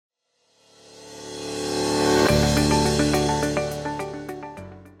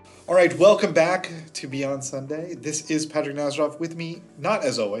right, welcome back to Beyond Sunday. This is Patrick Nazaroff with me, not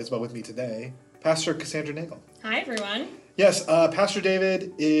as always, but with me today, Pastor Cassandra Nagel. Hi, everyone. Yes, Pastor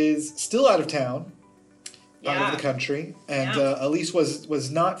David is still out of town, out of the country, and Elise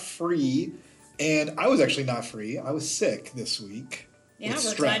was not free, and I was actually not free. I was sick this week. Yeah,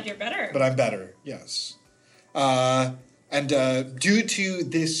 we're glad you're better. But I'm better, yes. And due to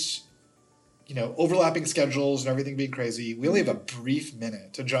this, overlapping schedules and everything being crazy, we only have a brief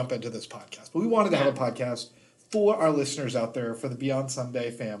minute to jump into this podcast. But we wanted to have a podcast for our listeners out there, for the Beyond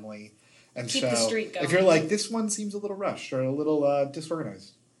Sunday family. And keep the streak going. If you're like, this one seems a little rushed or a little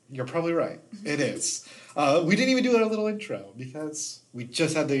disorganized, you're probably right. It is. We didn't even do a little intro because we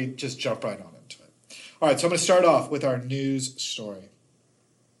just had to jump right on into it. All right, so I'm going to start off with our news story.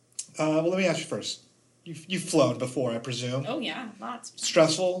 Well, let me ask you first. You've flown before, I presume. Oh, yeah, lots.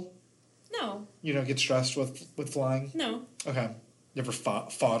 Stressful? No. You don't get stressed with flying? No. Okay. You ever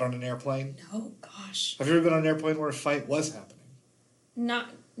fought on an airplane? No, gosh. Have you ever been on an airplane where a fight was happening?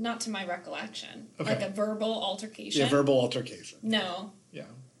 Not to my recollection. Okay. Like a verbal altercation? Yeah, verbal altercation. No. Yeah.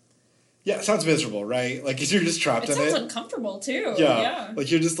 Yeah, it sounds miserable, right? Like, you're just trapped in it. It sounds uncomfortable, too. Yeah. Like,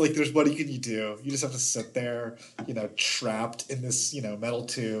 you're just like, what can you do? You just have to sit there, trapped in this, metal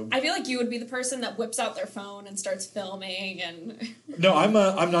tube. I feel like you would be the person that whips out their phone and starts filming and... No, I'm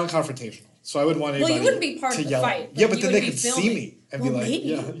non-confrontational. So I wouldn't want anybody to you wouldn't be part of the fight. Yeah, but then they could see me and be like, maybe.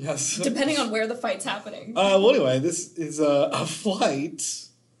 yeah, yes. Depending on where the fight's happening. Well, anyway, this is a flight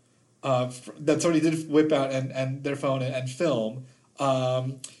that somebody did whip out and their phone and film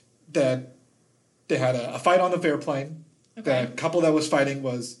that they had a fight on the airplane. Okay. The couple that was fighting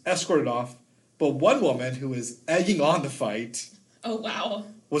was escorted off, but one woman who was egging on the fight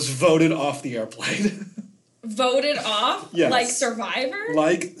was voted off the airplane. Voted off? Yes. Like Survivor?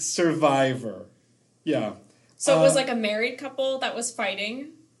 Like Survivor. Yeah. So it was like a married couple that was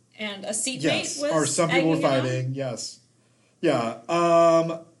fighting, and a seatmate was or some people were fighting, yes. Yeah.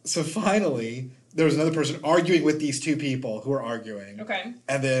 So finally, there was another person arguing with these two people who were arguing. Okay.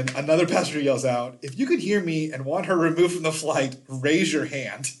 And then another passenger yells out, "If you could hear me and want her removed from the flight, raise your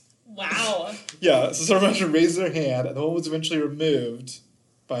hand." Wow. Yeah, so someone should raise their hand, and the one was eventually removed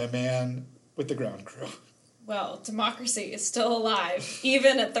by a man with the ground crew. Well, democracy is still alive,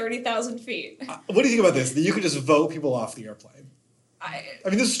 even at 30,000 feet. What do you think about this? That you could just vote people off the airplane? I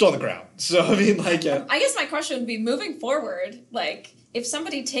mean, this is still on the ground, so I mean, like... Yeah. I guess my question would be, moving forward, like, if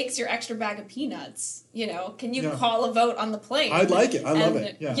somebody takes your extra bag of peanuts, can you call a vote on the plane? I'd like it. I love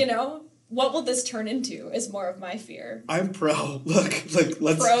it, yeah. What will this turn into is more of my fear. I'm pro. Look,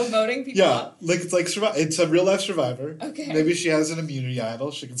 let's... Pro voting people up? Yeah, it's like it's a real-life Survivor. Okay. Maybe she has an immunity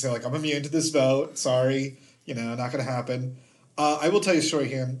idol. She can say, like, I'm immune to this vote. Sorry. Not going to happen. I will tell you a story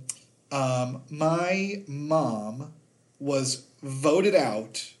here. My mom was voted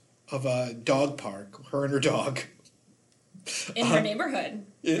out of a dog park, her and her dog. In her neighborhood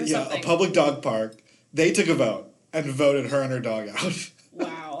or something. A public dog park. They took a vote and voted her and her dog out.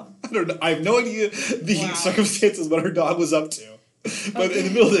 Wow. I don't know. I have no idea the circumstances what her dog was up to. But in the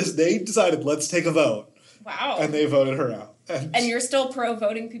middle of this, they decided, let's take a vote. Wow. And they voted her out. And you're still pro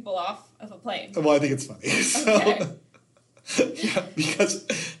voting people off of a plane? Well, I think it's funny. Okay. Yeah, because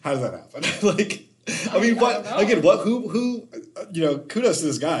how does that happen? Kudos to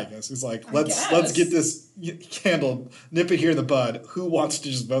this guy, I guess. He's like, let's get this handled, nip it here in the bud. Who wants to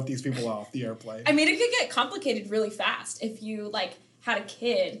just vote these people off the airplane? I mean, it could get complicated really fast if you, had a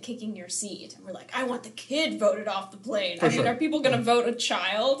kid kicking your seat, and we're like, I want the kid voted off the plane. Are people going to vote a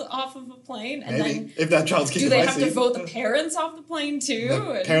child off of a plane? And maybe. Then if that child's kicking do they my have seat, to vote the parents off the plane too?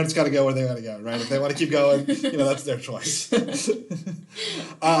 The parents got to go where they want to go, right? If they want to keep going, that's their choice.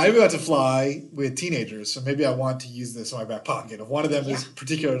 I'm about to fly with teenagers, so maybe I want to use this in my back pocket. If one of them is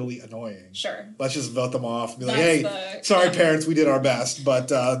particularly annoying, sure, let's just vote them off and be like, hey, sorry parents, we did our best, but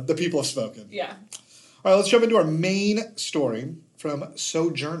the people have spoken. Yeah. All right, let's jump into our main story from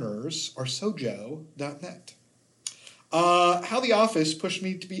Sojourners, or Sojo.net. How The Office pushed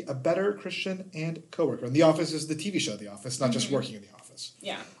me to be a better Christian and coworker. And The Office is the TV show The Office, not just working in The Office.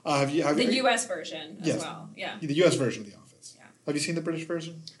 Yeah. The U.S. version as well. Yeah. The U.S. version of The Office. Yeah. Have you seen the British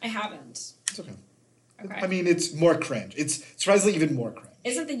version? I haven't. It's okay. Okay. I mean, it's more cringe. It's surprisingly even more cringe.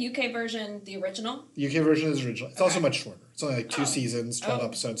 Isn't the UK version the original? The UK version is original. It's also much shorter. It's only 2 seasons, 12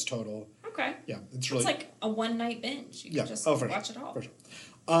 episodes total. Okay. Yeah, it's really... It's like a one-night binge. You can just watch it all. For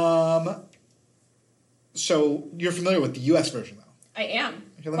sure. So, you're familiar with the U.S. version, though? I am.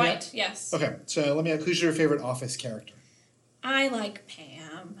 Okay, yes. Okay, so let me ask, who's your favorite Office character? I like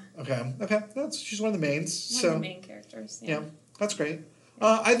Pam. Okay. She's one of the mains. One of the main characters, yeah. That's great.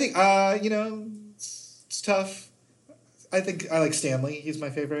 I think, it's tough. I think I like Stanley. He's my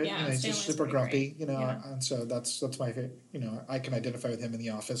favorite. Yeah, you know, he's just Stanley's super pretty grumpy. great. You know, Yeah. and so that's my favorite. You know, I can identify with him in The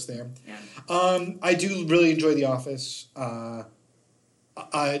Office there. Yeah. I do really enjoy The Office.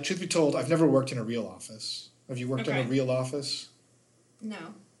 Truth be told, I've never worked in a real office. Have you worked in a Okay. real office?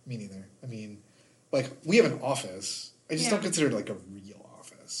 No. Me neither. I mean, like, we have an office. I just Yeah. don't consider it like a real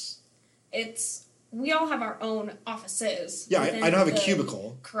office. We all have our own offices. Yeah, I don't have a within the-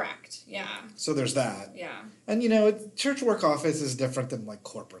 cubicle, Correct. Yeah. so there's that. Yeah. And, you know, church work office is different than, like,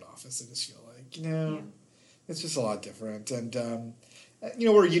 corporate office, I just feel like. You know, Yeah. it's just a lot different. And, you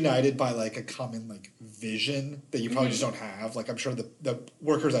know, we're united by, like, a common, like, vision that you probably just don't have. Like, I'm sure the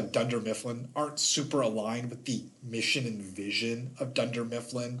workers at Dunder Mifflin aren't super aligned with the mission and vision of Dunder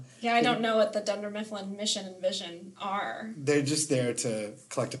Mifflin. Yeah, I don't know what the Dunder Mifflin mission and vision are. They're just there to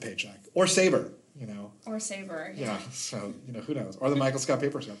collect a paycheck. Or Sabre, you know. Or Sabre. Yeah, so, you know, who knows? Or the Michael Scott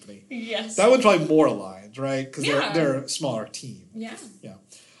Papers Company. Yes. That one's probably more aligned, right? Because Yeah. they're a smaller team. Yeah.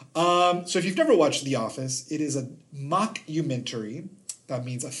 So if you've never watched The Office, it is a mockumentary. That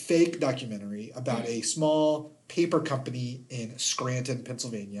means a fake documentary about a small paper company in Scranton,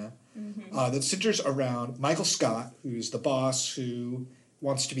 Pennsylvania, that centers around Michael Scott, who's the boss who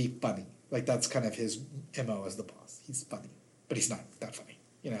wants to be funny. Like, that's kind of his MO as the boss. He's funny, but he's not that funny,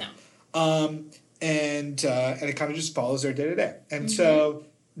 you know. No. And it kind of just follows their day to day. And so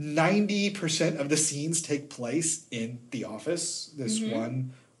 90% of the scenes take place in the office, this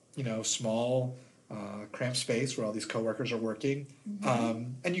one, you know, small, cramped space where all these coworkers are working.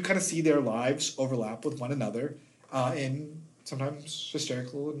 And you kind of see their lives overlap with one another in sometimes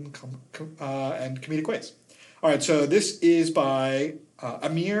hysterical and comedic ways. All right, so this is by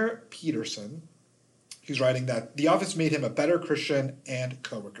Amir Peterson. He's writing that The Office made him a better Christian and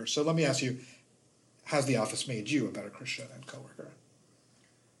coworker. So let me ask you, has The Office made you a better Christian and coworker?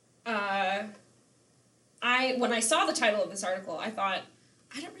 When I saw the title of this article, I thought,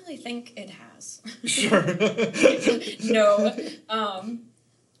 I don't really think it has. Sure. No.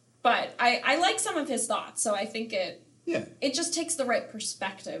 But I like some of his thoughts, so I think Yeah, it just takes the right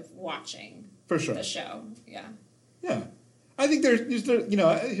perspective watching for sure. the show. Yeah. Yeah. I think there's you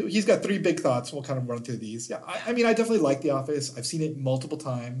know, he's got 3 big thoughts. We'll kind of run through these. Yeah, I mean, I definitely like The Office. I've seen it multiple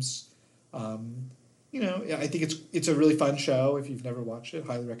times. You know, I think it's a really fun show. If you've never watched it,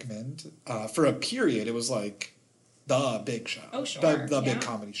 highly recommend. For a period, it was like the big show. Oh, sure. The Yeah. big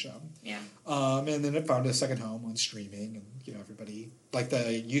comedy show. Yeah. And then it found a second home on streaming, and you know, everybody, like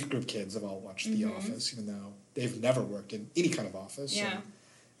the youth group kids, have all watched The Office, even though they've never worked in any kind of office. Yeah.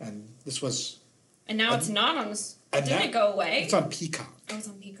 And this was. And now it's not on this. And Didn't now- it go away? It's on Peacock. Oh, it's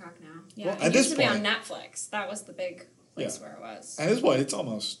on Peacock now. Yeah. Well, it at used this to be on point- Netflix. That was the big place where it was. And it's what it's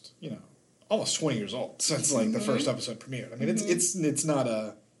almost, you know, almost 20 years old since like the first episode premiered. I mean, it's not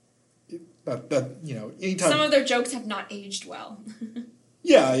a that you know, anytime. Some of their jokes have not aged well.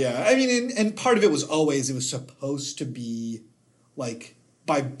 Yeah. I mean, and part of it was supposed to be like,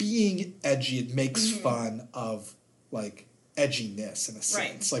 by being edgy, it makes fun of like edginess in a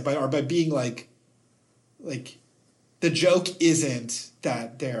sense. Right. Like by being like the joke isn't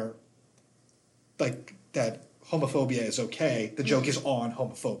that they're like that homophobia is okay. The joke is on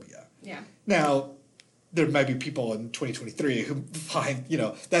homophobia. Yeah. Now, there might be people in 2023 who find, you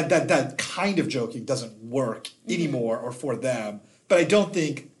know, that kind of joking doesn't work anymore or for them. But I don't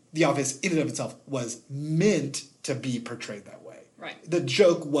think The Office in and of itself was meant to be portrayed that way. Right. The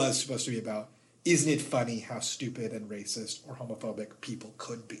joke was supposed to be about, isn't it funny how stupid and racist or homophobic people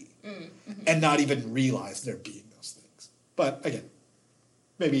could be? And not even realize they're being those things. But again,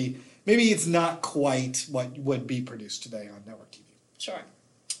 maybe it's not quite what would be produced today on network TV. Sure.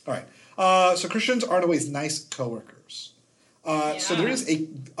 All right. So Christians aren't always nice coworkers. So there is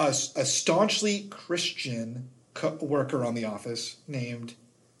a staunchly Christian worker on The Office named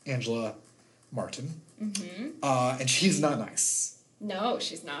Angela Martin, and she's not nice. No,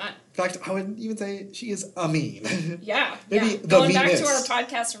 she's not. In fact, I would even say she is a mean. Yeah. Maybe yeah. the Going back to meanest. our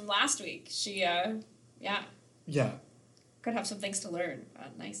podcast from last week, she, Yeah. could have some things to learn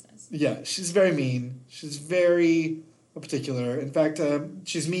about niceness. Yeah, she's very mean. She's very particular. In fact,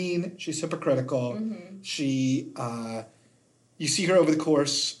 she's mean. She's hypocritical. She, you see her over the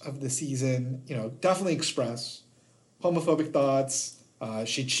course of the season, you know, definitely express homophobic thoughts.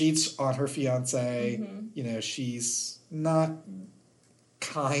 She cheats on her fiance. You know, she's not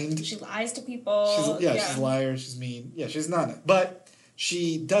kind. She lies to people. She's a liar. She's mean. Yeah, she's not. But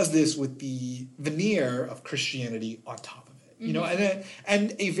she does this with the veneer of Christianity on top of it. You know,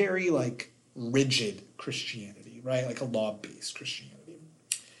 and a very like rigid Christianity, right? Like a law-based Christianity.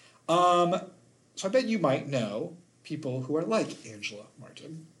 So I bet you might know people who are like Angela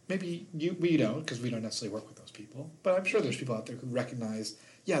Martin. maybe we don't, because we don't necessarily work with those people, but I'm sure there's people out there who recognize,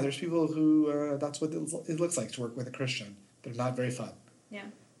 yeah, there's people who that's what it looks like to work with a Christian. They're not very fun. Yeah.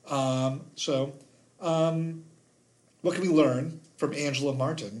 What can we learn from Angela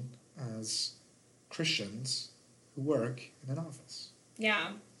Martin as Christians who work in an office?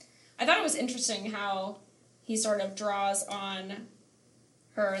 Yeah. I thought it was interesting how he sort of draws on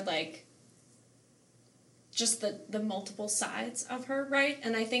her, like, just the multiple sides of her, right?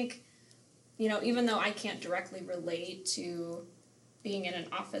 And I think, even though I can't directly relate to being in an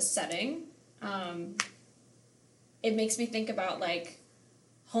office setting, it makes me think about, like,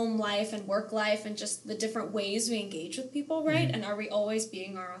 home life and work life and just the different ways we engage with people, right? Mm-hmm. And are we always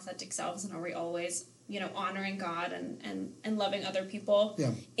being our authentic selves, and are we always, honoring God and loving other people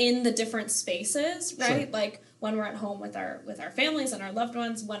in the different spaces, right? Sure. Like when we're at home with our families and our loved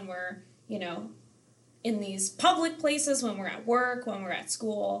ones, when we're, in these public places, when we're at work, when we're at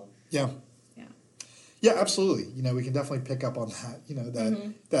school. Yeah. Yeah. Yeah, absolutely. We can definitely pick up on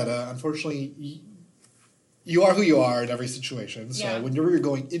that, that unfortunately you are who you are in every situation. So when you're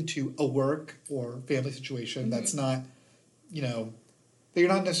going into a work or family situation, that's not, that you're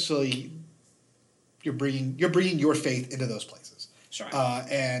not necessarily, you're bringing your faith into those places. Sure.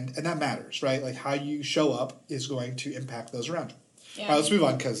 And that matters, right? Like how you show up is going to impact those around you. Yeah. All right, let's move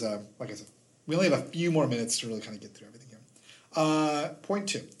on because, like I said, we only have a few more minutes to really kind of get through everything here. Point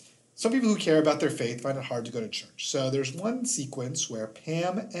 2. Some people who care about their faith find it hard to go to church. So there's one sequence where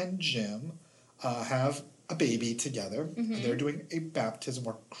Pam and Jim have a baby together, and they're doing a baptism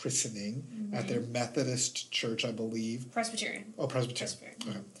or christening at their Methodist church, I believe. Presbyterian. Oh, Presbyterian.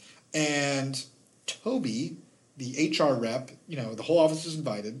 Okay. And Toby, the HR rep, the whole office is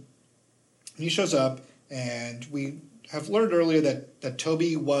invited, and he shows up, and we have learned earlier that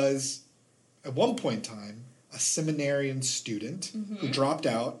Toby was, at one point in time, a seminarian student who dropped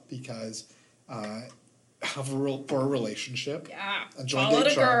out because for a relationship. Yeah. And joined Followed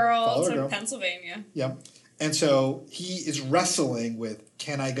HR, a girl to Pennsylvania. Yep. And so he is wrestling with,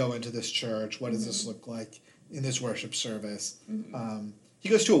 can I go into this church? What does this look like in this worship service? He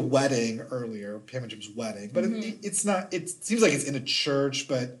goes to a wedding earlier, Pam and Jim's wedding, but it's not, it seems like it's in a church,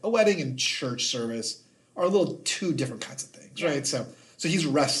 but a wedding and church service are a little two different kinds of things, right? So he's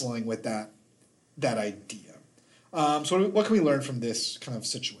wrestling with that idea. So what can we learn from this kind of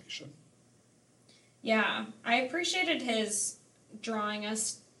situation? Yeah, I appreciated his drawing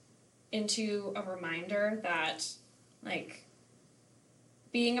us into a reminder that, like,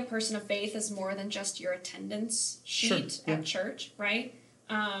 being a person of faith is more than just your attendance sheet at church, right?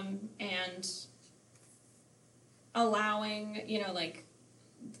 And allowing,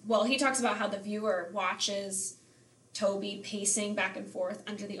 he talks about how the viewer watches Toby pacing back and forth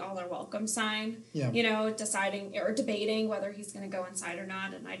under the all are welcome sign, deciding or debating whether he's going to go inside or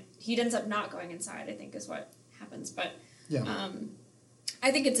not. And he ends up not going inside, I think is what happens. But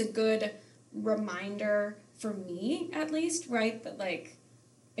I think it's a good reminder for me, at least, right? That, like,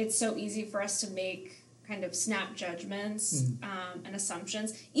 it's so easy for us to make kind of snap judgments and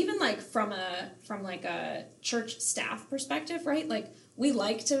assumptions, even like from a church staff perspective, right? Like, we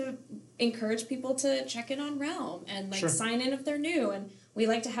like to encourage people to check in on Realm and sign in if they're new, and we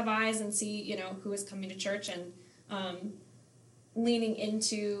like to have eyes and see who is coming to church, and leaning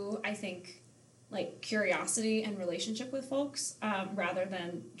into, I think, like, curiosity and relationship with folks, rather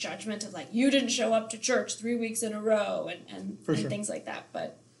than judgment of, like, you didn't show up to church 3 weeks in a row and things like that.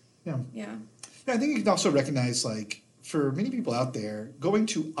 But yeah, I think you can also recognize, like, for many people out there, going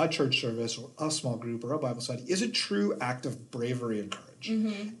to a church service or a small group or a Bible study is a true act of bravery and courage.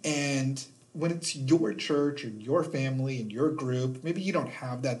 And when it's your church and your family and your group, maybe you don't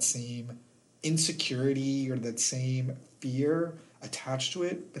have that same insecurity or that same fear attached to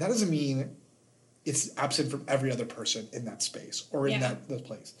it, but that doesn't mean it's absent from every other person in that space or in that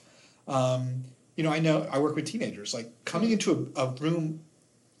place. I know I work with teenagers. Like, coming into a room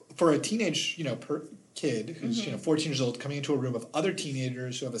for a teenage, kid who's 14 years old, coming into a room of other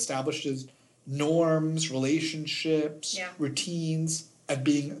teenagers who have established norms, relationships, routines, and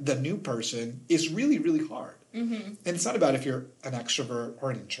being the new person is really, really hard. And it's not about if you're an extrovert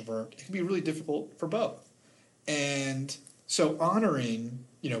or an introvert. It can be really difficult for both. And so honoring,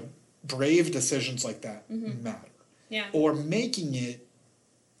 brave decisions like that matter. Yeah. Or making it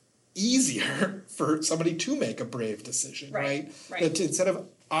easier for somebody to make a brave decision, right? That instead of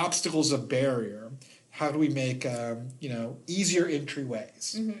obstacles, a barrier, how do we make, easier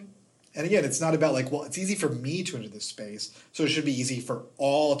entryways? And again, it's not about, like, well, it's easy for me to enter this space, so it should be easy for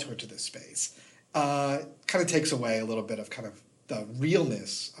all to enter this space. Kind of takes away a little bit of kind of the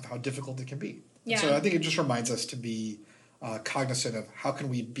realness of how difficult it can be. Yeah. So I think it just reminds us to be cognizant of how can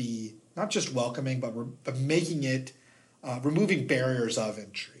we be not just welcoming, but making it, removing barriers of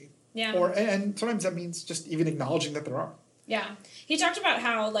entry. Yeah. And sometimes that means just even acknowledging that there are. Yeah. He talked about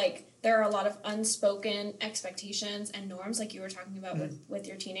how, like, there are a lot of unspoken expectations and norms, like you were talking about with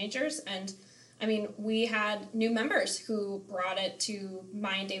your teenagers. And, I mean, we had new members who brought it to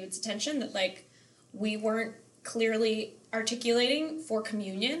my and David's attention that, like, we weren't clearly articulating for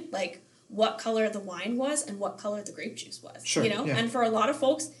communion, like, what color the wine was and what color the grape juice was. Sure, you know? yeah. And for a lot of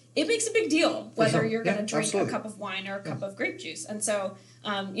folks, it makes a big deal whether you're going to drink absolutely. a cup of wine or a cup of grape juice. And so,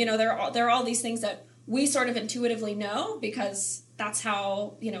 you know, there are all these things that we sort of intuitively know because that's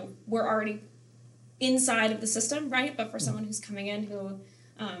how, you know, we're already inside of the system, right? But for someone who's coming in who,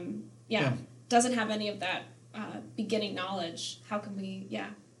 doesn't have any of that beginning knowledge, how can we, Yeah,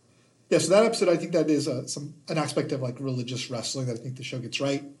 so that episode, I think that is an aspect of like religious wrestling that I think the show gets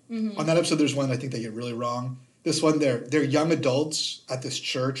right. Mm-hmm. On that episode, there's one I think they get really wrong. This one, they're young adults at this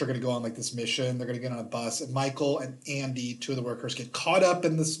church are going to go on like this mission. They're going to get on a bus, and Michael and Andy, two of the workers, get caught up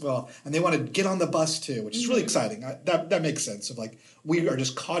in this. And they want to get on the bus too, which is really exciting. That makes sense. Of like we are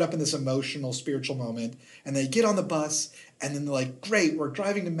just caught up in this emotional, spiritual moment, and they get on the bus, and then they're like, "Great, we're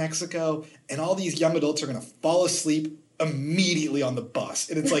driving to Mexico," and all these young adults are going to fall asleep immediately on the bus,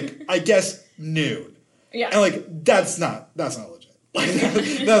 and it's like I guess noon. Yeah, and like that's not legit. Like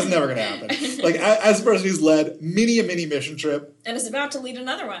that's never gonna happen. Like as a person who's led many a mission trip and is about to lead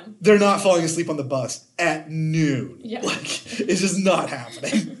another one, they're not falling asleep on the bus at noon. Yeah, like it's just not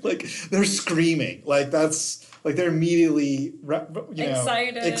happening. Like they're screaming. Like that's like they're immediately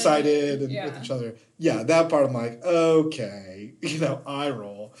excited and with each other. Yeah, that part I'm like okay, eye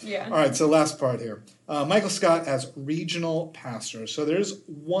roll. Yeah. All right, so last part here. Michael Scott as regional pastor. So there's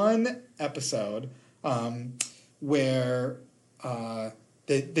one episode where.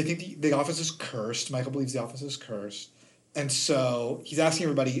 They think the office is cursed. Michael believes the office is cursed. And so he's asking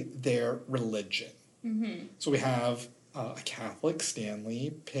everybody their religion. Mm-hmm. So we have a Catholic,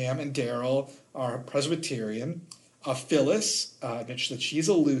 Stanley. Pam and Daryl are Presbyterian. Phyllis mentioned that she's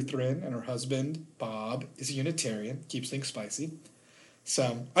a Lutheran, and her husband, Bob, is a Unitarian. Keeps things spicy.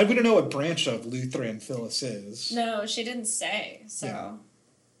 So we don't know what branch of Lutheran Phyllis is. No, she didn't say. So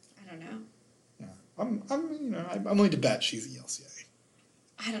I don't know. I'm willing to bet she's ELCA.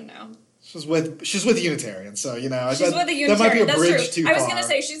 I don't know. She's with the Unitarian, so she's with the Unitarian. That might be a That's bridge true. too I was far. gonna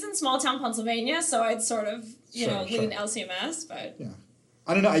say she's in small town Pennsylvania, so I'd sort of Sure. lean LCMS, but yeah,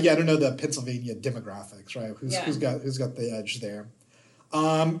 I don't know. I don't know the Pennsylvania demographics, right? Who's got the edge there?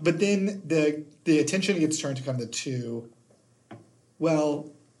 But then the attention gets turned to kind of the two,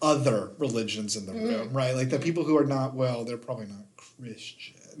 other religions in the room, right? Like the people who are not they're probably not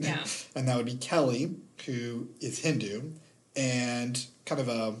Christian. Yeah. And that would be Kelly, who is Hindu, and kind of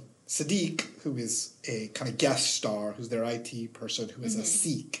a Sadiq, who is a kind of guest star, who's their IT person, who is a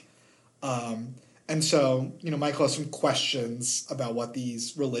Sikh. And so, Michael has some questions about what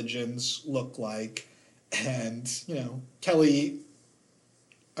these religions look like. And, Kelly,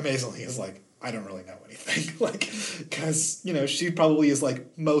 amazingly, is like, I don't really know anything. Because, she probably is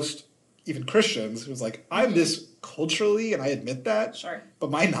like most, even Christians, who's like, I'm this culturally, and I admit that. Sure. But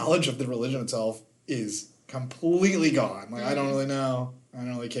my knowledge of the religion itself is completely gone. Like, I don't really know. I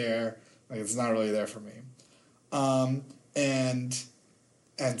don't really care. Like, it's not really there for me. And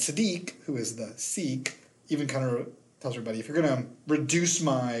Sadiq, who is the Sikh, even kind of tells everybody, if you're going to reduce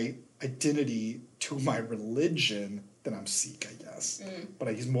my identity to my religion, then I'm Sikh, I guess.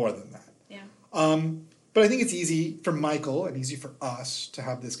 But he's more than that. Yeah. But I think it's easy for Michael and easy for us to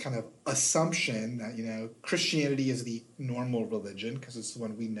have this kind of assumption that, Christianity is the normal religion because it's the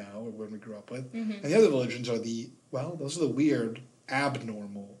one we know or one we grew up with. Mm-hmm. And the other religions are those are the weird,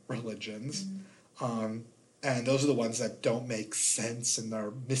 abnormal religions. Mm-hmm. And those are the ones that don't make sense and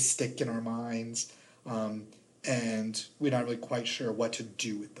are mystic in our minds. And we're not really quite sure what to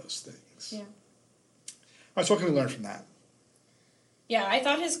do with those things. Yeah. All right, so what can we learn from that? Yeah, I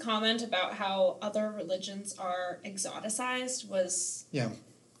thought his comment about how other religions are exoticized was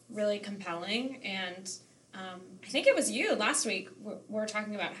really compelling. And I think it was you last week we were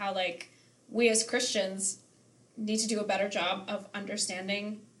talking about how, we as Christians need to do a better job of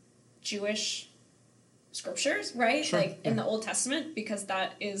understanding Jewish scriptures, right? Sure, in the Old Testament, because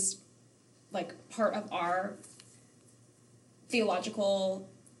that is, part of our theological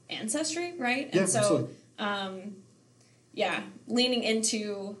ancestry, right? Yeah, and so, absolutely. Leaning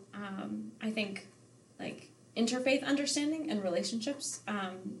into, I think, interfaith understanding and relationships,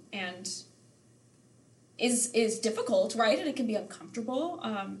 and is difficult, right? And it can be uncomfortable,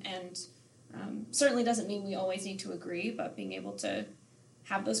 and certainly doesn't mean we always need to agree, but being able to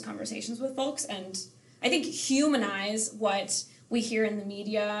have those conversations with folks. And I think, humanize what we hear in the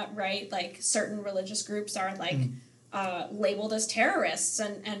media, right? Like, certain religious groups are, like, labeled as terrorists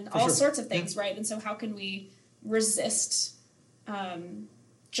and all sorts of things, right? And so how can we resist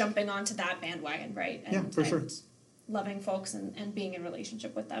jumping onto that bandwagon, right? And, loving folks and being in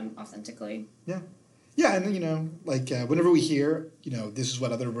relationship with them authentically. Yeah, and, whenever we hear, this is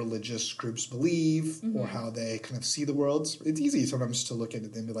what other religious groups believe or how they kind of see the world, it's easy sometimes to look at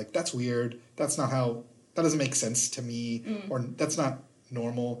it and be like, that's weird, that doesn't make sense to me, or that's not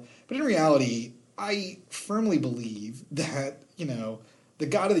normal. But in reality, I firmly believe that, the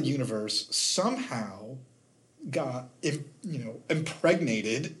God of the universe somehow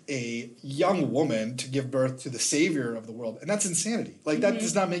impregnated a young woman to give birth to the savior of the world. And that's insanity. Like, that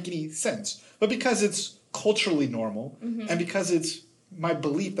does not make any sense. But because it's culturally normal, and because it's my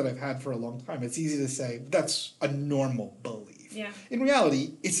belief that I've had for a long time, it's easy to say that's a normal belief. Yeah. In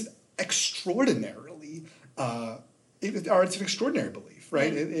reality, it's an extraordinarily, it's an extraordinary belief,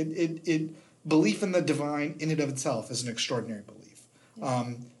 right? It belief in the divine in and of itself is an extraordinary belief.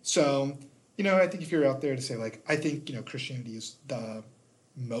 I think if you're out there to say, like, I think, Christianity is the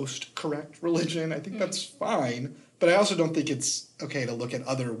most correct religion, I think that's fine. But I also don't think it's okay to look at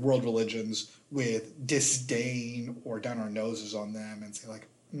other world religions with disdain or down our noses on them and say, like,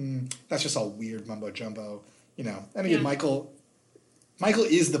 that's just all weird mumbo jumbo, And again, Michael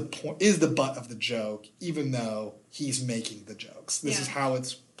is the butt of the joke, even though he's making the jokes. This is how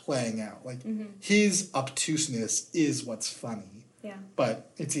it's playing out. Like, his obtuseness is what's funny. Yeah.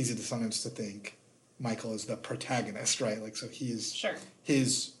 But it's easy to sometimes to think Michael is the protagonist, right? Like, so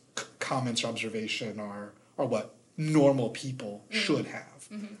his comments or observation are what normal people should have.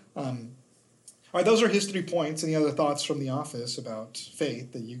 All right, those are his 3 points. Any other thoughts from The Office about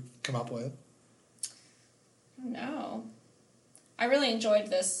faith that you come up with? No. I really enjoyed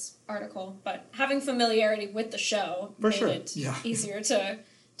this article, but having familiarity with the show made it easier to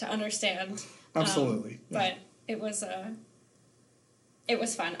understand. Absolutely. But it was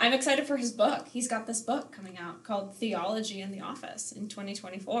fun. I'm excited for his book. He's got this book coming out called Theology in the Office in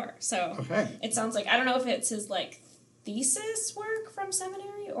 2024. So it sounds like, I don't know if it's his, like, thesis work from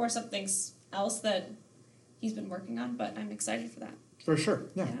seminary or something else that he's been working on, but I'm excited for that. For sure,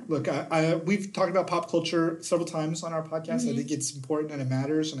 yeah. Look, we've talked about pop culture several times on our podcast. I think it's important and it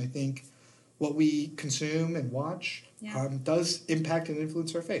matters, and I think what we consume and watch does impact and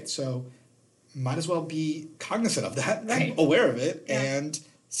influence our faith. So might as well be cognizant of that, and aware of it, and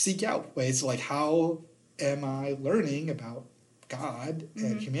seek out ways like, how am I learning about God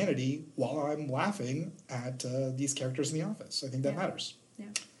and humanity while I'm laughing at these characters in The Office? I think that matters. Yeah.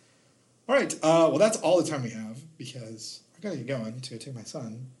 All right. Well, that's all the time we have, because I gotta get going to take my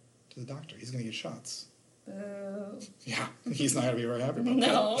son to the doctor. He's gonna get shots. Boo. Yeah, he's not gonna be very happy about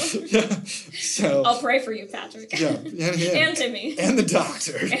that. So I'll pray for you, Patrick. Yeah, and Timmy, and the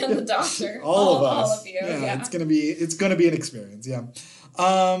doctor, all of us. All of you. Yeah. It's gonna be an experience. Yeah.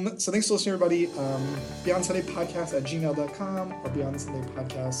 So thanks for listening, everybody. Beyond Sunday Podcast at gmail.com or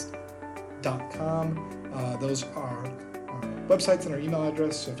beyondsundaypodcast.com. Those are our websites and our email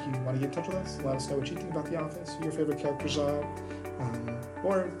address. So if you want to get in touch with us, let us know what you think about The Office, who your favorite characters are,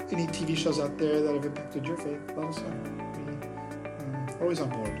 or any TV shows out there that have impacted your faith. Let us know. We're always on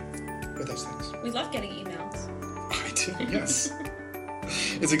board with those things. We love getting emails. I do, yes.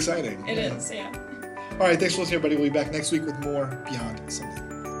 It's exciting. It is, yeah. All right, thanks for listening, everybody. We'll be back next week with more Beyond Sunday.